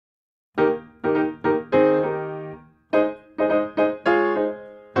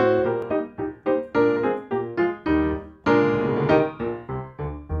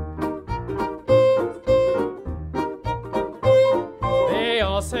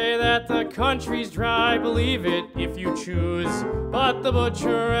say that the country's dry, believe it if you choose. But the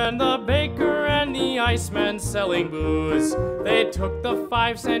butcher and the baker and the iceman selling booze, they took the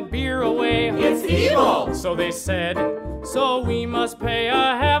 5-cent beer away. It's evil! So they said, so we must pay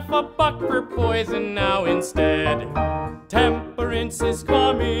a $50 for poison now instead. Temperance is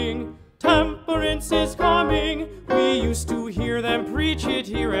coming, temperance is coming. We used to hear them preach it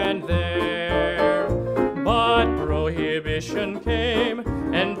here and there. But prohibition came,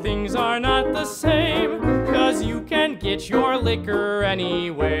 and things are not the same, 'cause you can get your liquor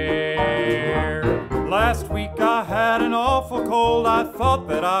anywhere. Last week I had an awful cold, I thought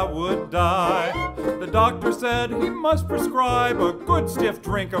that I would die. The doctor said he must prescribe a good stiff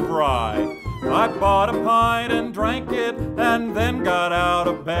drink of rye. I bought a pint and drank it, and then got out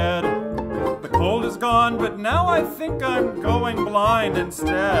of bed. The cold is gone, but now I think I'm going blind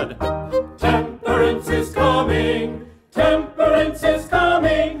instead. Temperance is coming, temperance is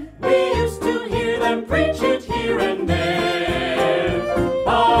coming. We used to hear them preach it here and there.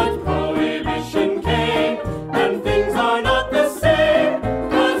 But prohibition came, and things are not the same,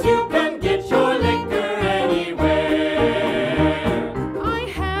 'cause you can get your liquor anywhere. I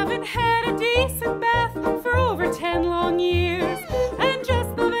haven't had a decent bath for over 10 long years, and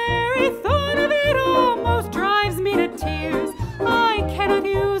just the very thought of it almost drives me to tears. I cannot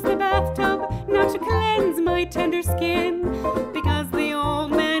use the bathtub now to cleanse my tender skin, because the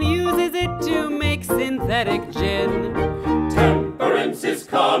old man uses it to make synthetic gin. Temperance is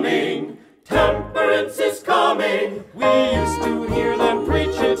coming, temperance is coming. We used to hear them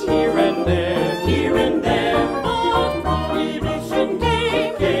preach it here and there, Here and there, but prohibition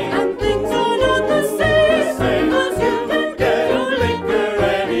came, and things are not the same, 'cause you can get your liquor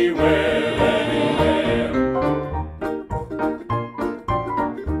anywhere, anywhere.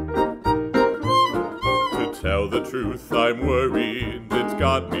 To tell the truth, I'm worried, it's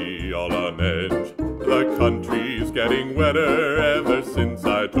got me all on edge. The country's getting wetter ever since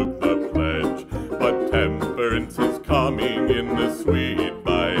I took the pledge. But temperance is coming in the sweet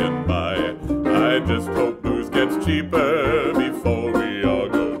by and by. I just hope booze gets cheaper before we all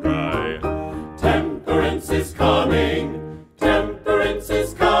go dry. Temperance is coming, temperance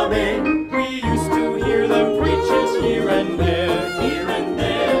is coming. we used to hear them preach it here and there. Here and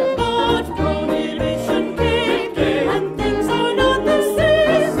there, but prohibition came, and things are not the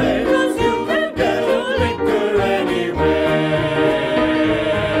same, 'cause you can get your liquor anywhere.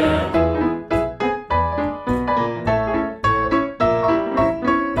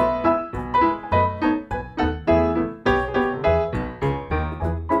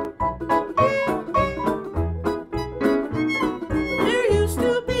 There used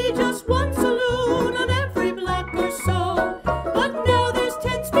to be just one saloon on every block or so, but now there's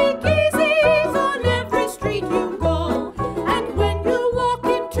 10 speakeasies on every street you go. And when you walk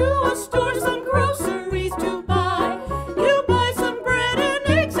into a store, some groceries to buy, you buy some bread and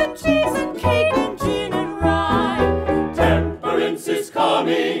eggs and cheese and cake and gin and rye. Temperance is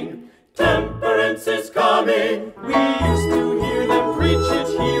coming, temperance is coming. We used